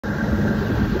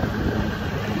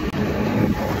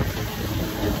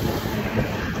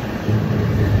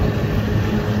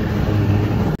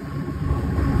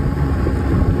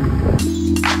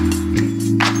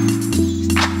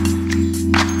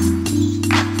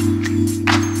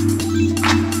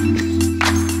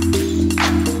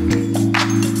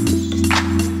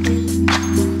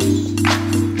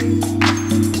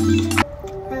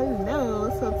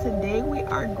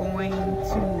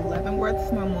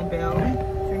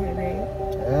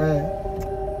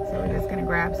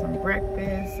grab some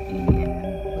breakfast, and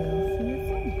we'll see you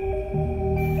soon.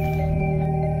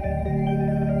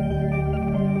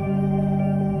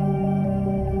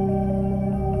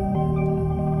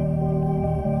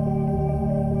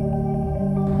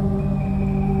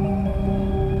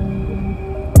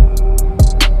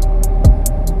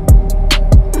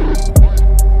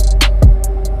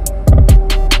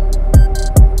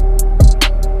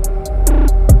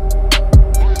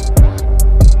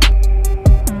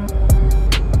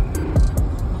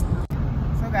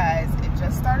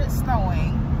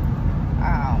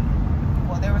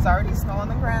 Already snow on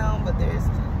the ground, but there's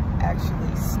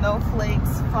actually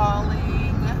snowflakes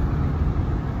falling.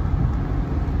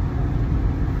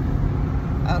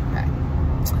 Okay,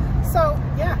 so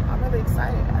yeah, I'm really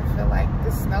excited. I feel like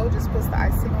the snow just puts the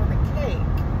icing on the cake.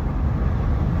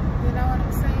 You know what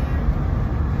I'm saying?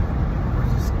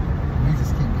 We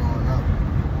just keep going up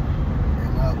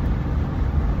and up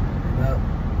and up.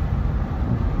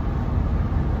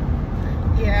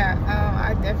 Yeah,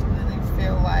 I definitely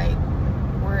feel like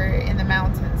we're in the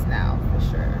mountains now for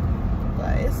sure,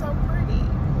 but it's so pretty.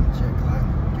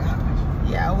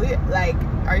 Yeah, we like.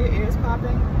 Are your ears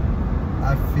popping?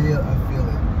 I feel it.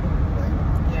 Like,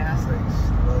 yeah, it's like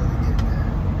slowly getting there.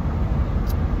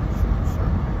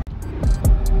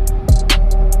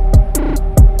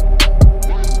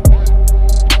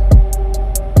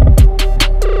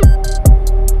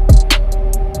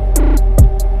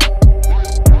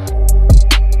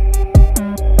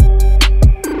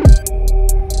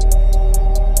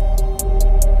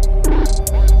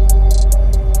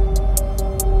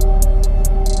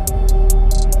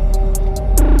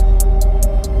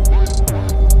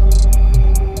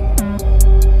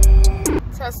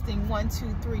 Testing 1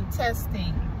 2 3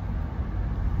 testing.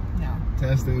 No.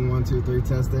 Testing 1 2 3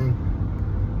 testing.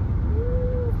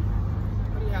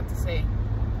 What do you have to say?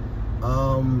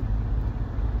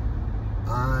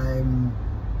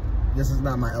 This is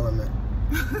not my element.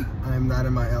 I'm not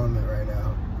in my element right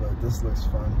now, but this looks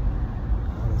fun.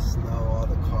 All the snow, all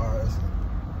the cars,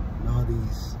 and all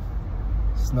these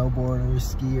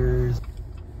snowboarders, skiers.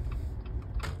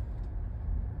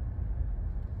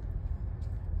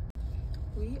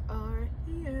 We are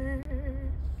here.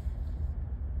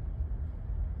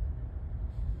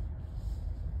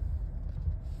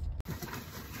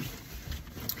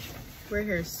 We're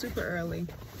here super early.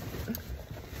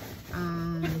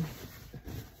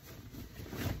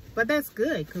 But that's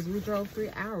good because we drove 3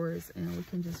 hours and we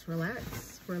can just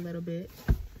relax for a little bit.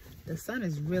 The sun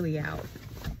is really out,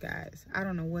 guys. I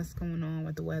don't know what's going on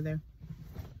with the weather,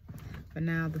 but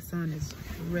now the sun is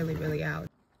really, really out.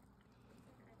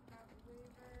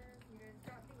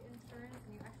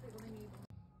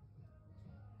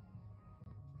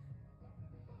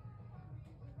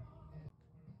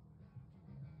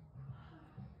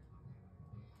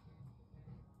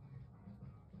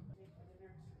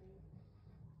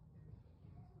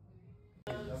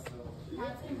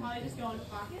 Hats can probably just go in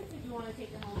pockets if you want to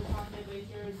take them home and talk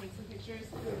later and take some pictures.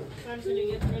 So I'm just going to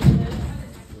get rid of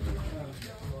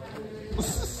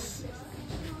this.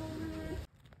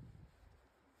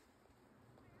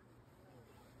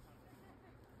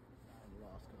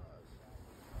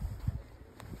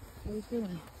 How you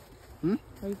feeling?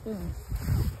 How you feeling?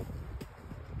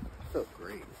 I feel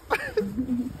great.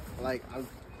 Like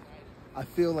I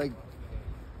feel like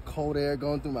cold air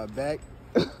going through my back.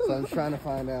 So I'm trying to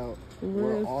find out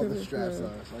where all the straps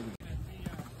are.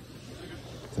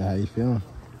 So how you feeling?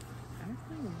 I'm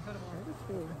feeling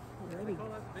beautiful. Ready.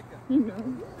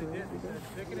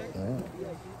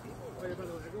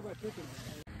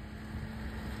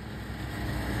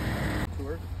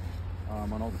 Tour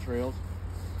on all the trails.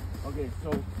 Okay,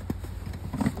 so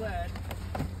sled.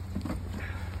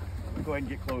 Let me go ahead and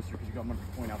get closer because you got to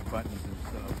point out the buttons and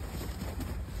stuff.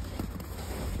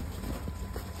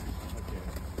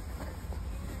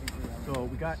 So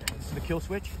we got, this is the kill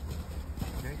switch.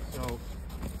 Okay, so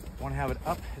want to have it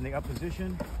up in the up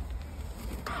position.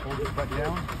 Hold this button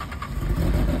down.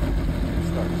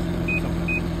 Start.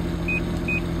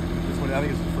 This one, I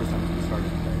think it's the first time it's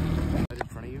started. Right in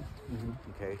front of you.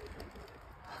 Okay.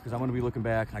 Because I'm going to be looking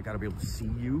back and I got to be able to see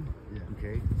you.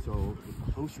 Okay. So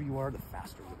the closer you are, the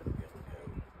faster we're going to be able to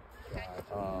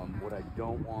go. What I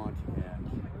don't want,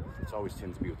 and it always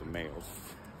tends to be with the males,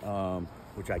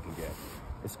 which I can get.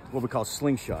 It's what we call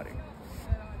slingshotting.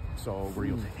 So where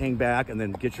you'll hang back and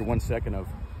then get your 1 second of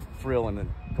thrill and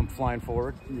then come flying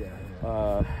forward.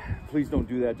 Please don't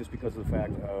do that just because of the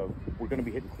fact of we're going to be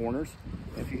hitting corners.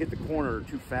 And if you hit the corner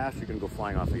too fast, you're going to go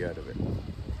flying off the edge of it.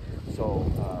 So,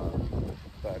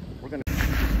 but we're going to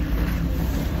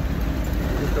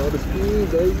Control the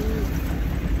speed, baby.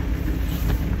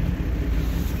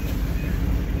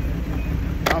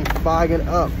 fogging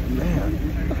up, man.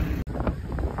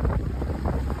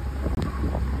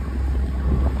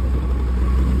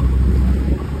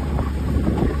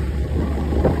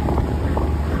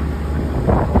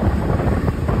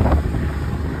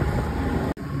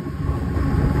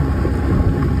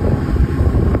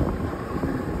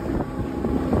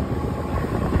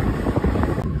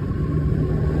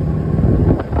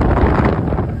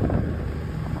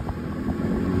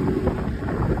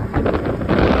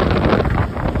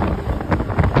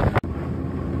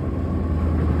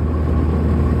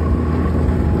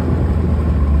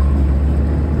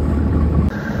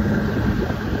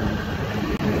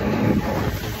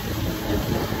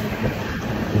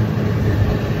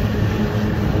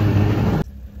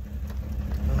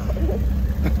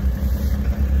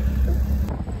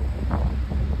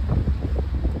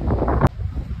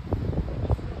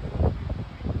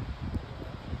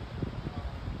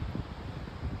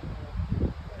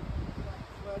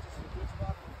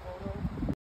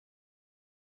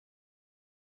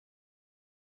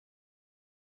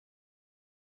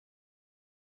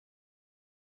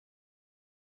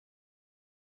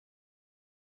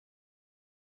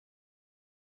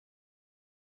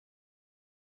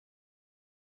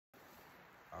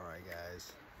 All right,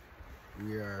 guys,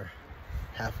 we are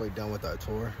halfway done with our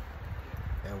tour,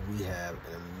 and we have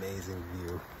an amazing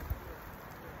view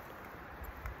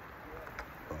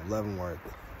of Leavenworth.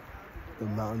 The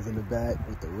mountains in the back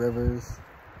with the rivers,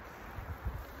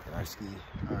 and our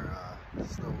snowmobile.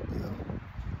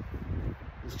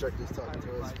 The instructor's talking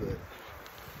to us, but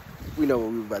we know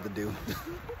what we're about to do.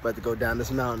 About to go down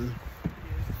this mountain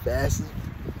fast as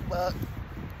fuck.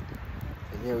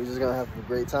 And yeah, we're just gonna have a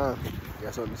great time. You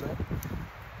got something to say?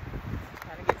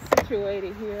 Trying to get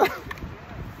situated here.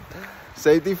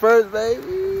 Safety first,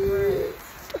 baby.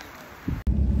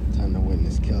 Time to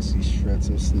witness Kelsey shred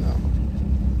some snow.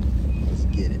 Let's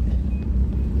get it.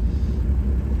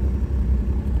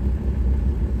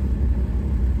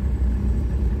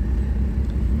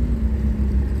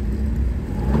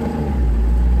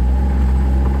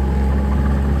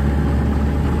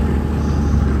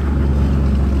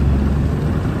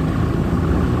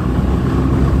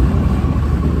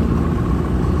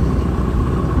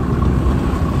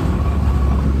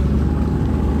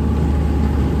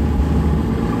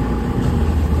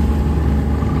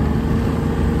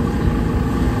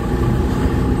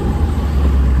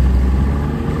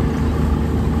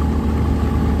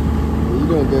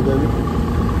 Good, baby.